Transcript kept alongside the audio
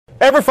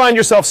Ever find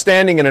yourself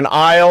standing in an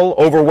aisle,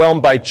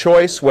 overwhelmed by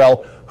choice?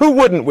 Well, who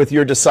wouldn't with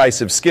your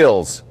decisive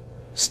skills?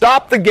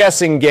 Stop the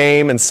guessing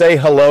game and say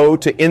hello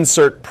to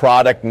insert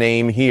product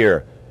name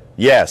here.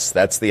 Yes,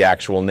 that's the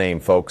actual name,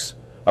 folks.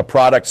 A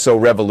product so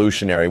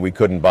revolutionary we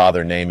couldn't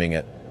bother naming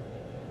it.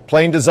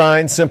 Plain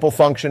design, simple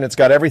function, it's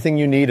got everything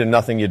you need and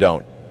nothing you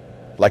don't.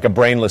 Like a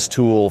brainless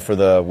tool for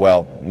the,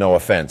 well, no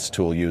offense,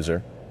 tool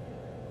user.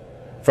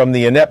 From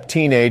the inept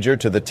teenager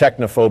to the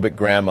technophobic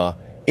grandma,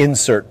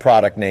 insert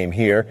product name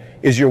here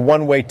is your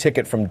one-way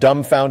ticket from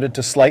dumbfounded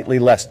to slightly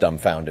less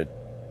dumbfounded.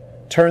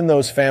 Turn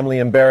those family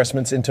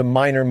embarrassments into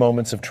minor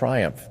moments of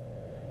triumph.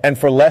 And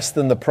for less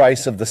than the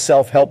price of the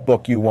self-help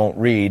book you won't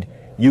read,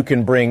 you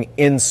can bring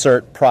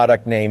insert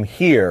product name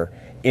here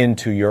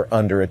into your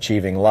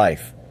underachieving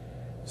life.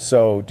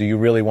 So, do you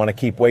really want to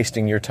keep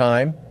wasting your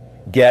time?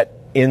 Get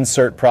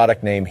insert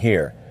product name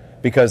here.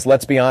 Because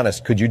let's be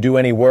honest, could you do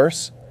any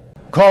worse?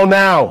 Call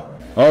now!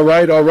 All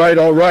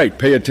right.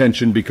 Pay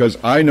attention because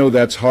I know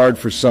that's hard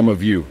for some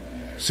of you.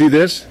 See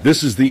this?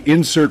 This is the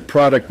insert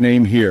product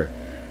name here.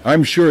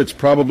 I'm sure it's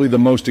probably the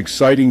most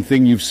exciting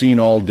thing you've seen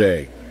all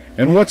day.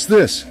 And what's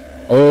this?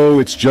 Oh,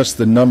 it's just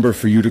the number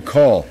for you to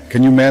call.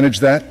 Can you manage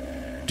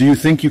that? Do you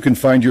think you can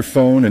find your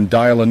phone and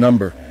dial a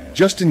number?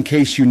 Just in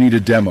case you need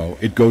a demo,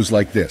 it goes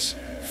like this.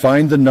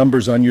 Find the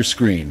numbers on your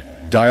screen,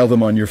 dial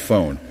them on your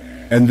phone,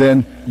 and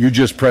then you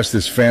just press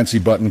this fancy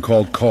button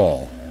called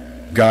call.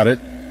 Got it?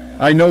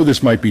 I know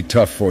this might be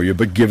tough for you,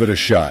 but give it a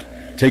shot.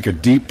 Take a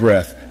deep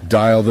breath,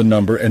 dial the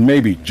number, and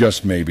maybe,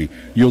 just maybe,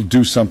 you'll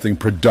do something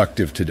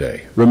productive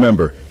today.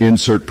 Remember,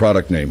 insert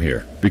product name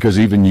here, because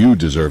even you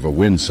deserve a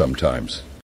win sometimes.